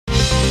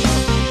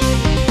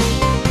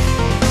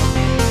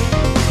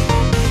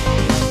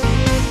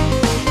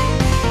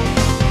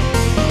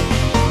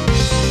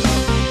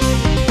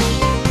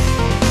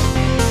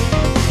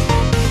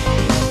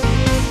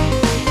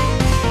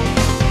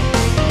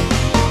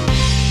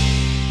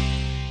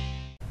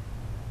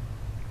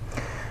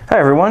Hi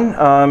everyone,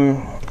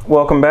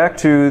 welcome back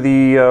to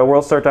the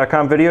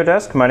worldstart.com video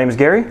desk. My name is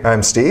Gary.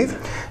 I'm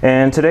Steve.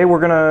 And today we're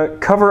going to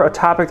cover a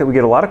topic that we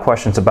get a lot of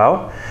questions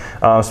about.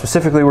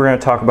 Specifically, we're going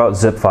to talk about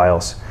zip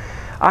files.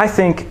 I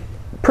think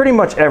pretty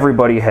much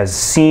everybody has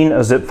seen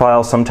a zip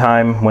file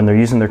sometime when they're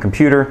using their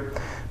computer,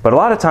 but a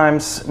lot of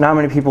times not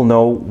many people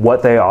know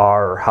what they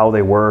are or how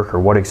they work or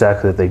what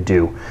exactly that they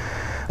do.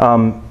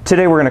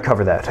 Today we're going to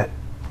cover that.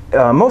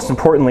 Most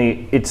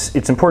importantly, it's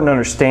important to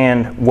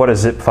understand what a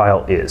zip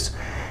file is.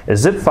 A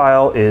zip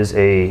file is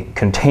a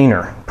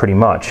container, pretty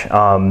much.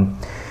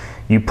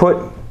 You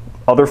put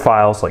other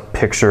files like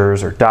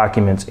pictures or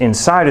documents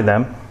inside of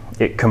them.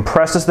 It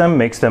compresses them,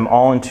 makes them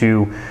all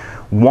into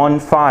one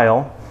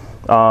file,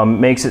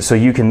 makes it so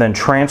you can then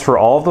transfer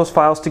all of those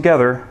files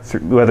together,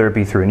 whether it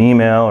be through an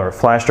email or a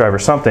flash drive or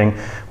something,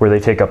 where they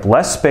take up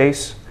less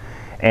space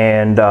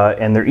and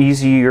they're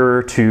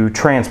easier to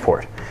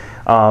transport.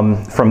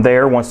 From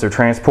there, once they're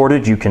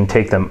transported, you can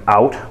take them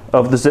out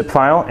of the zip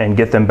file and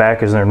get them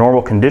back as their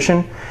normal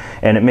condition,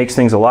 and it makes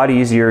things a lot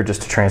easier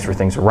just to transfer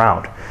things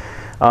around.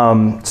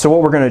 So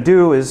what we're going to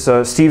do is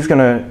Steve's going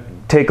to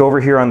take over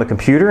here on the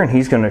computer, and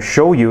he's going to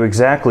show you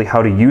exactly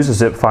how to use a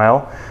zip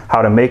file,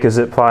 how to make a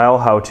zip file,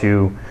 how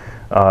to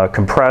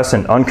compress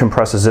and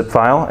uncompress a zip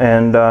file,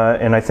 and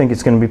I think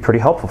it's going to be pretty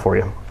helpful for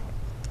you.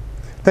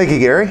 Thank you,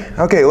 Gary.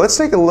 Okay, let's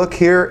take a look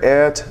here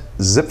at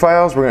zip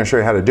files. We're going to show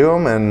you how to do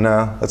them, and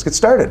let's get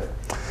started.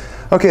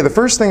 Okay, the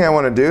first thing I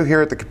want to do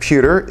here at the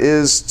computer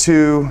is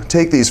to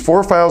take these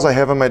 4 files I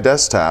have on my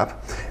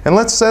desktop and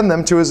let's send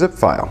them to a zip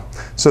file.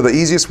 So the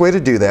easiest way to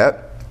do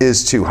that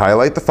is to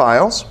highlight the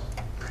files.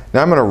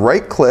 Now I'm going to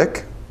right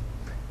click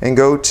and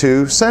go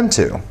to Send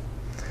To.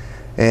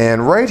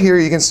 And right here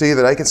you can see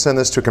that I can send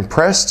this to a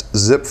compressed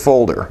zip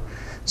folder.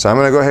 So I'm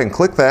going to go ahead and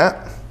click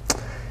that.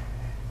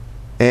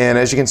 And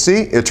as you can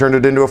see, it turned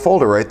it into a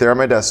folder right there on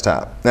my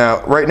desktop.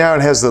 Now, right now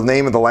it has the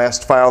name of the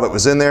last file that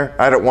was in there.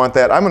 I don't want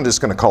that. I'm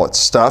just going to call it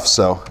stuff,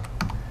 so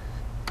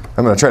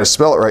I'm going to try to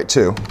spell it right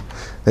too.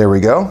 There we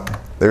go.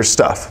 There's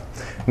stuff.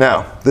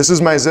 Now, this is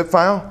my zip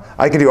file.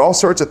 I can do all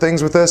sorts of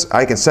things with this.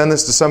 I can send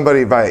this to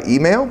somebody via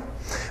email,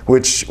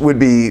 which would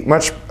be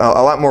a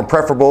lot more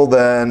preferable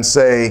than,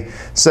 say,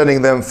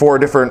 sending them 4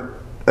 different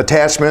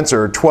attachments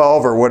or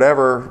 12 or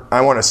whatever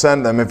I want to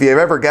send them. If you've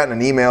ever gotten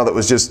an email that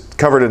was just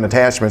covered in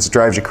attachments, it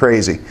drives you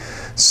crazy.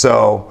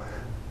 So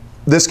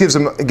this gives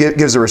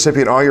the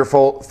recipient all your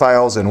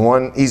files in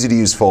one easy to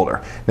use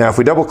folder. Now if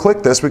we double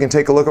click this, we can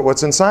take a look at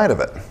what's inside of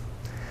it.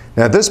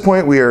 Now at this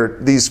point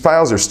these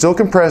files are still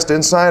compressed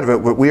inside of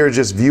it, but we are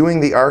just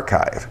viewing the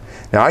archive.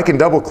 Now I can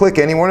double click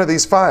any one of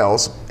these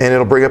files and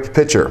it'll bring up a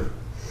picture.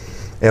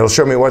 It'll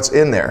show me what's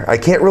in there. I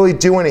can't really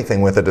do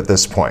anything with it at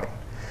this point.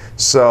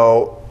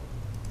 So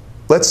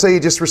let's say you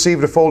just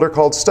received a folder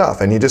called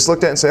Stuff, and you just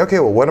looked at it and say, okay,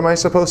 well, what am I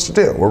supposed to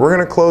do? Well, we're going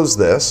to close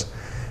this,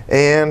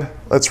 and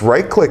let's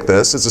right-click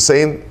this. It's the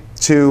same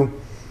same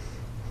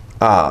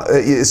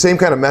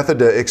kind of method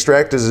to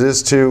extract as it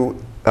is to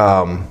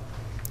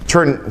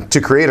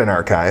create an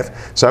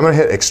archive. So I'm going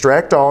to hit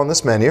Extract All in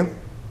this menu,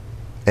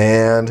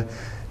 and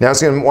now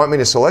it's going to want me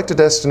to select a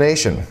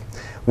destination.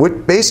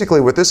 Basically,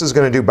 what this is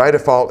going to do by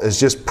default is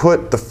just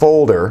put the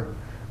folder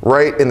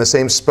right in the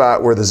same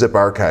spot where the zip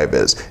archive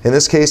is. In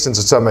this case, since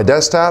it's on my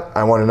desktop,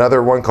 I want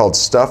another one called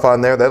Stuff on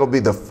there. That'll be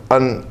the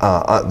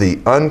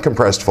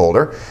uncompressed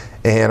folder.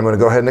 And I'm going to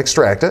go ahead and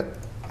extract it.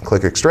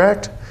 Click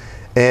Extract.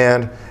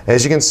 And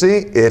as you can see,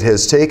 it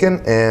has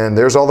taken, and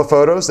there's all the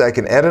photos. I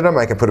can edit them.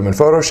 I can put them in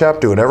Photoshop,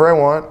 do whatever I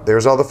want.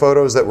 There's all the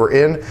photos that were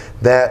in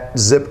that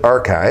zip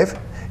archive.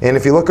 And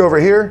if you look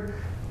over here,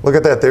 look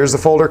at that. There's the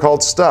folder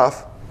called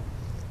Stuff.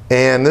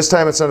 And this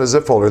time it's not a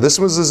zip folder. This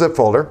was a zip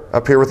folder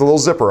up here with a little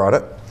zipper on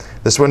it.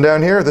 This one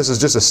down here, this is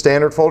just a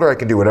standard folder. I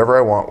can do whatever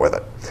I want with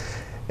it.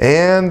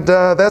 And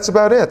that's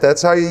about it.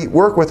 That's how you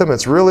work with them.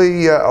 It's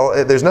really,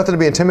 there's nothing to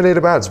be intimidated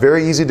about. It's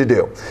very easy to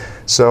do.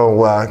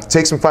 So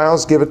take some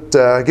files, give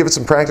it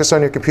some practice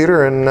on your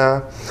computer,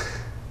 and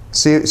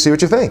see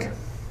what you think.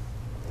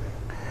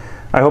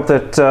 I hope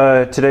that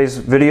today's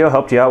video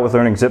helped you out with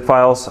learning zip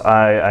files.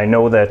 I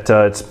know that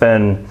it's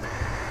been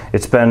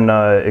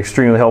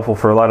extremely helpful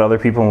for a lot of other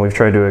people, and we've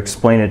tried to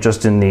explain it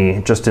just in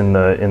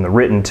the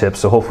written tips.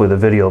 So hopefully the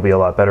video will be a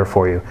lot better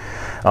for you.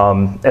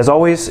 As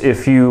always,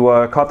 if you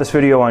caught this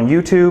video on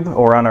YouTube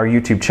or on our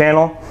YouTube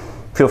channel,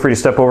 feel free to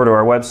step over to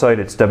our website.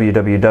 It's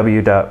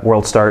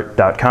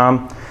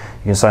www.worldstart.com. You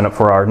can sign up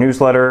for our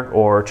newsletter,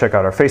 or check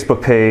out our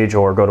Facebook page,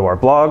 or go to our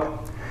blog.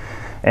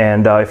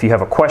 And if you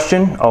have a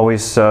question,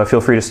 always feel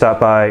free to stop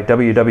by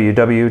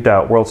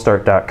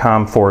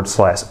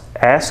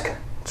www.worldstart.com/ask.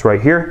 It's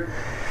right here.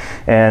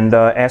 And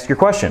ask your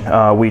question.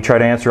 We try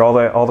to answer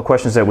all the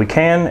questions that we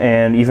can,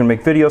 and even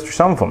make videos for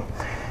some of them.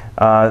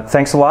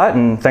 Thanks a lot,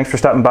 and thanks for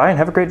stopping by, and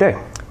have a great day.